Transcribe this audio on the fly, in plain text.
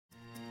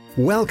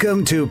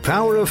Welcome to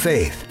Power of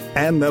Faith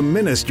and the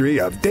ministry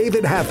of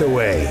David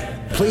Hathaway.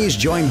 Please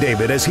join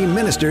David as he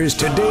ministers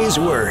today's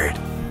word.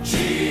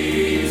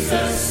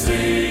 Jesus,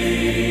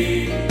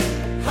 sing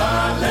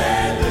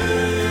hallelujah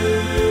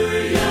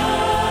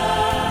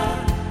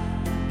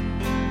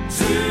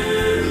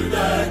to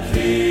the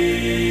King.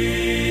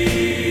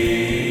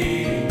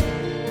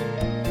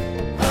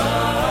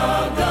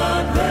 Our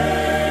God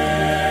reigns,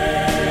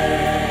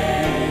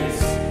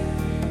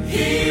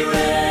 He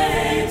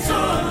reigns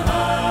on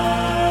high.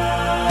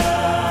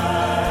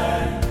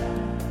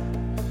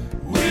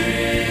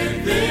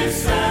 With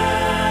this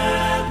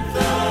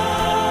anthem,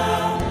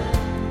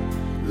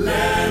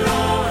 let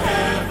all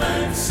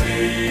heaven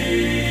sing.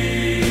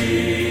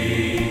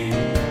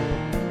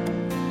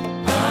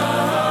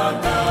 Our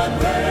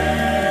God reigns,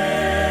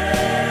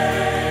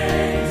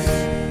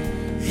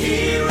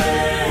 He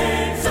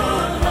reigns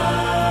on high.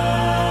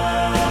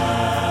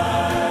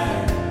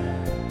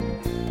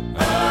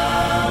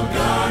 Our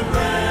God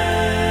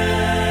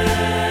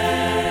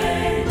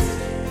reigns,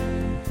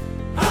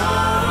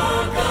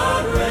 our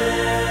God reigns.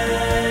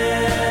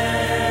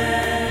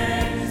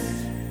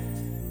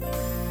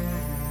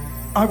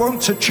 I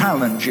want to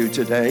challenge you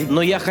today,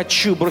 Но я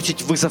хочу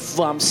бросить вызов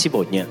вам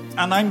сегодня.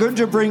 and I'm going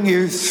to bring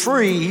you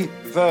 3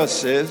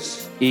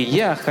 verses. И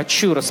я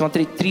хочу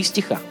рассмотреть 3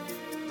 стиха.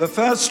 The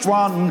first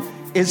one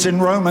is in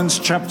Romans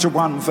chapter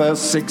 1, verse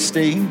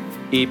 16.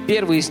 И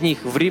первый из них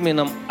в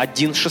Римлянам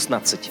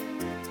 1:16.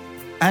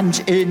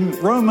 And in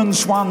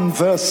Romans 1,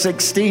 verse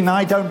 16,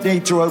 I don't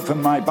need to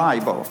open my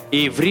Bible.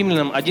 И в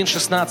Римлянам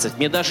 1:16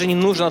 мне даже не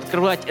нужно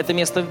открывать это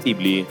место в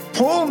Библии.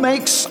 Paul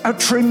makes a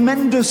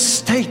tremendous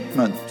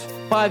statement.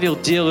 Павел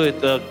делает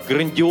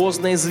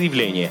грандиозное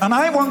заявление. And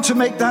I want to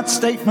make that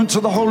statement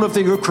to the whole of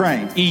the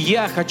Ukraine. И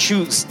я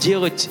хочу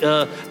сделать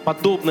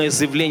подобное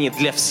заявление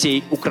для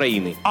всей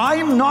Украины.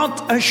 I'm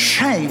not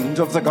ashamed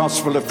of the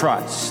gospel of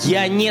Christ.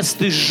 Я не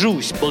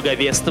стыжусь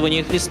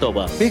благовествования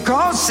Христова.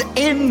 Because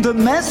in the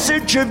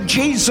message of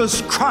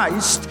Jesus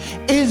Christ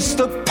is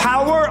the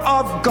power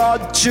of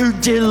God to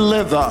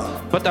deliver.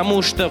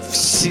 Потому что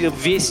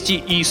в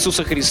вести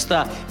Иисуса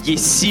Христа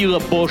есть сила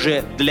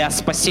Божия для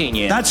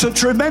спасения. That's a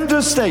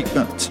tremendous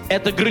statement.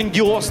 Это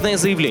грандиозное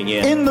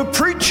заявление. In the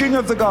preaching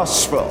of the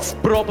gospel, В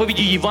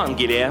проповеди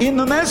Евангелия, in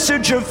the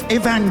message of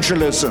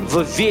evangelism,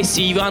 в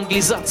вести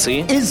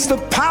евангелизации is the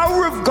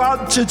power of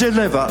God to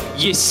deliver.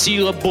 есть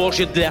сила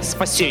Божья для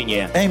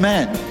спасения.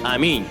 Amen.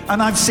 Аминь.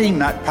 And I've seen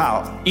that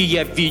power. И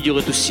я видел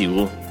эту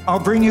силу. I'll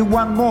bring you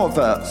one more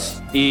verse.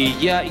 И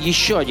я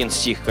еще один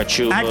стих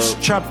хочу Acts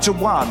chapter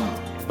 1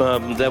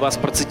 для вас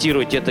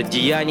процитировать. Это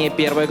Деяние,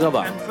 1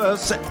 глава,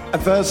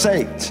 and verse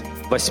 8.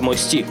 8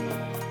 стих.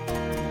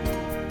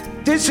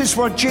 This is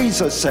what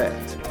Jesus said.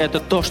 Это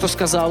то, что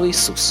сказал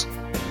Иисус.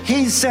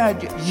 He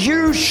said,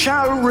 "You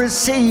shall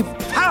receive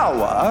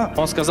power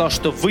Он сказал,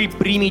 что вы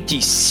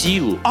примете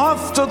силу,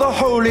 after the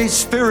Holy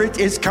Spirit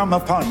is come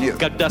upon you."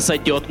 когда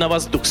сойдет на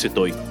вас Дух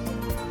Святой.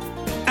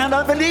 And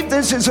I believe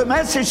this is a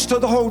message to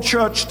the whole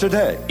church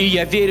today. И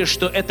я верю,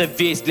 что это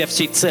весть для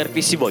всей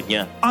церкви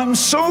сегодня. I'm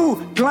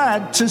so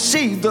glad to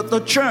see that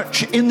the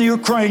church in the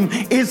Ukraine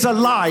is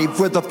alive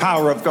with the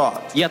power of God.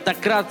 Я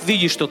так рад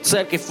видеть, что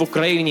церковь в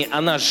Украине,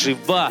 она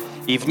жива,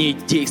 и в ней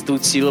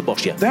действует сила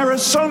Божья. There are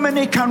so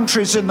many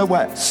countries in the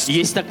West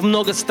Есть так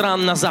много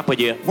стран на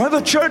Западе, where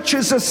the church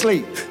is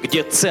asleep.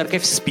 где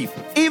церковь спит.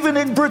 Even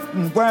in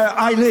Britain, where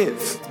I live,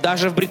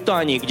 Даже в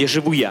Британии, где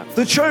живу я,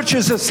 the church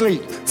is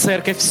asleep.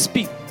 церковь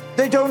спит.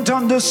 They don't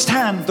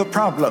understand the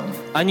problem.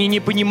 Они не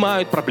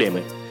понимают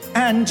проблемы.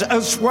 And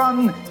as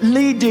one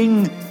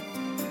leading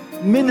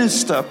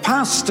minister,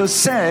 pastor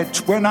said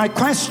when I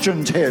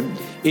questioned him,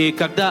 И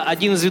когда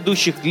один из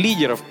ведущих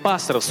лидеров,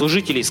 пасторов,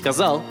 служителей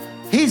сказал,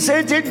 he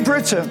said in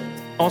Britain,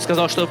 он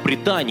сказал, что в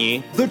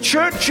Британии the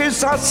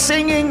churches are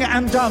singing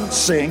and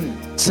dancing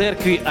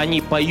церкви,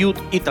 они поют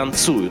и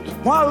танцуют,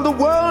 while the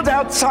world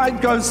outside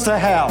goes to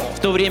hell. в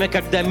то время,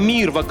 когда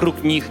мир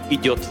вокруг них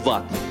идет в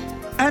ад.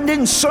 And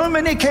in so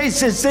many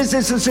cases, this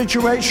is a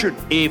situation.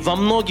 И во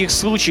многих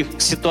случаях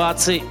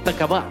ситуация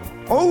такова.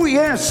 Oh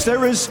yes,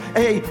 there is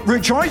a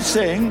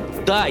rejoicing.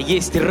 Да,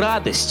 есть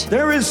радость,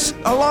 There is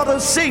a lot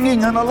of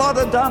singing and a lot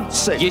of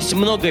dancing. есть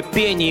много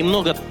пения и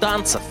много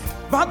танцев,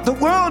 But the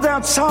world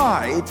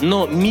outside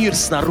но мир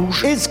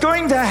снаружи is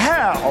going to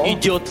hell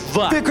идет в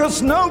ад,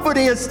 because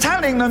nobody is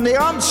telling them the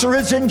answer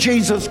is in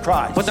Jesus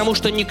Christ. потому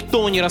что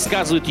никто не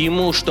рассказывает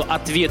ему, что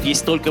ответ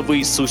есть только в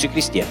Иисусе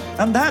Христе.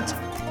 And that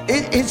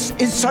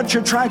is such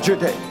a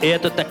tragedy. И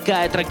это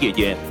такая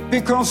трагедия,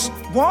 Because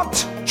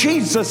what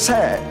Jesus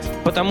said,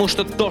 потому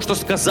что то, что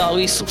сказал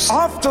Иисус,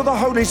 after the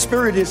Holy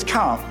Spirit is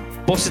come,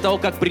 после того,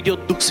 как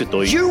придет Дух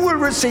Святой, you will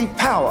receive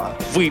power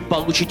вы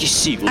получите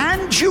силу,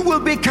 and you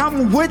will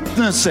become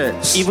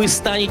witnesses. и вы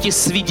станете And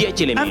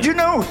свидетелями. you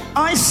know,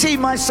 I see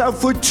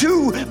myself with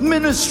 2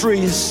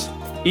 ministries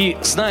И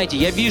знаете,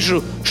 я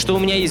вижу, что у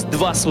меня есть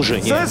два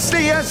служения.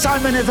 Firstly, yes,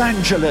 I'm an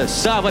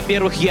evangelist. Да,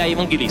 во-первых, я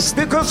евангелист.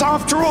 Because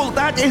after all,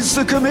 that is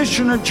the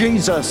commission of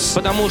Jesus.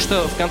 Потому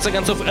что, в конце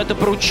концов, это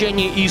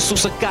поручение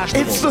Иисуса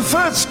каждому. It's the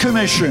first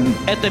commission.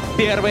 Это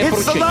первое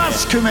It's the поручение.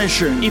 last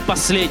commission. И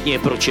последнее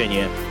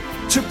поручение.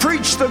 To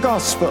preach the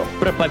gospel.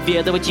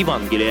 Проповедовать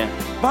Евангелие.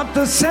 But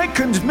the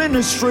second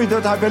ministry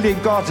that I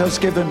believe God has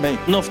given me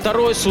Но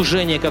второе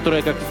служение,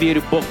 которое, как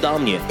верю, Бог дал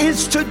мне,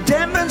 is to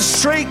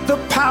demonstrate the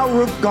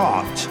power of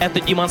God. это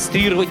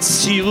демонстрировать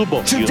силу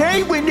Божью.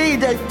 Today we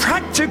need a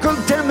practical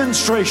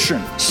demonstration.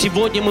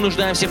 Сегодня мы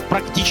нуждаемся в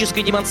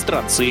практической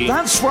демонстрации.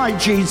 That's why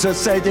Jesus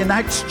said in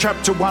Acts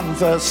chapter 1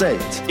 verse 8,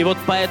 И вот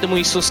поэтому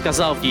Иисус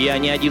сказал в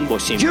Деянии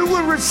 1:8: you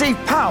will receive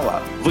power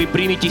вы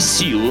примете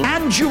силу,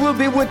 and you will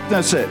be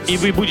witnesses. и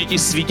вы будете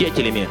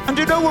свидетелями. And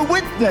you know, a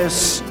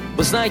witness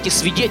Вы знаете,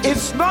 свидетель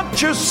is not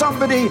just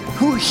somebody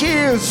who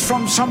hears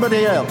from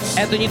somebody else. —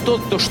 это не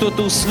тот, кто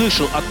что-то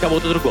услышал от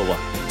кого-то другого.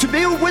 To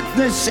be a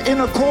witness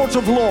in a court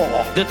of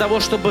law, Для того,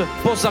 чтобы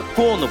по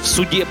закону в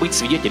суде быть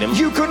свидетелем,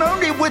 you can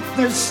only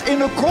witness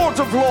in a court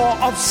of law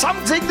of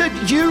something that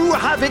you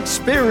have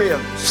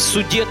experienced, в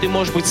суде ты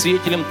можешь быть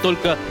свидетелем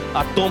только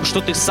о том,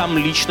 что ты сам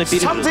лично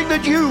пережил, something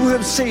that you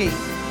have seen.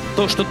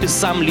 то, что ты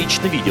сам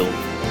лично видел.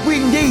 We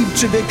need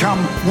to become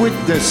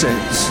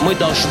witnesses. Мы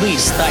должны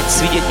стать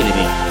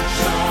свидетелями.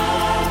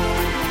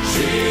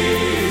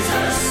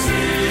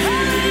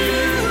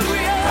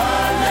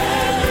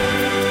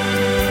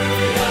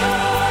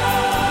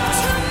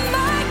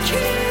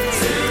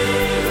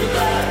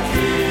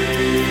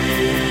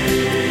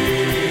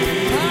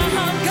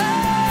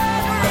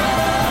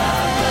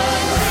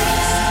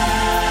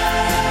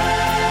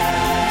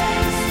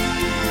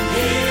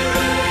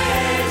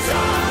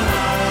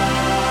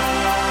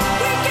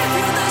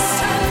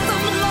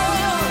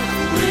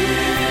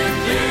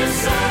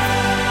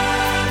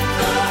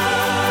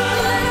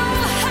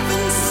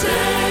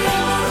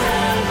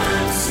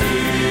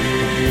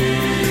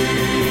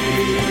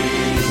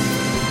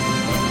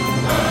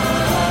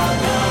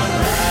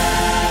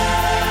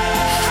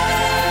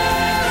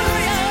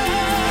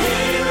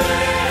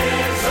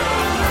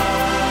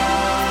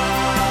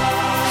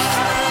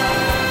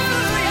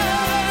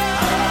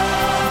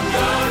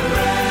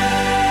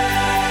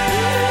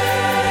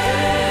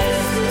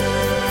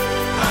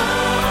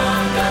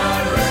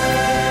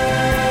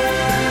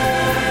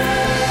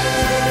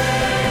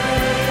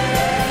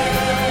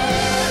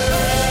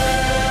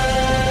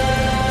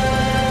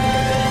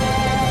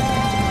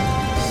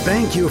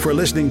 Thank you for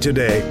listening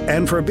today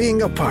and for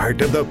being a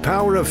part of the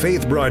Power of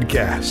Faith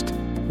broadcast.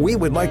 We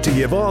would like to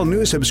give all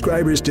new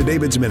subscribers to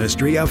David's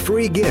ministry a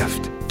free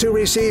gift. To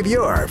receive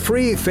your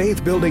free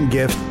faith-building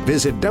gift,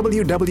 visit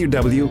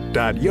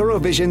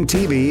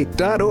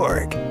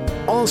www.eurovisiontv.org.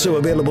 Also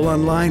available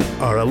online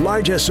are a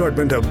large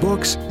assortment of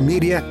books,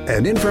 media,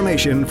 and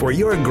information for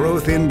your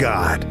growth in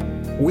God.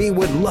 We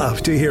would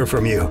love to hear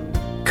from you.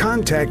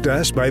 Contact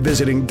us by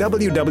visiting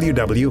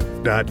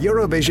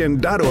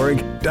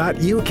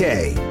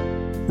www.eurovision.org.uk.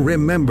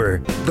 Remember,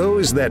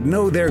 those that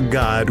know their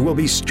God will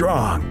be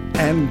strong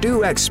and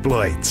do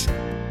exploits.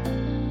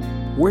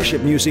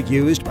 Worship music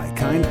used by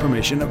kind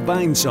permission of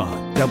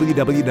Vinesong.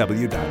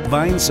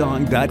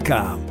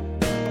 www.vinesong.com.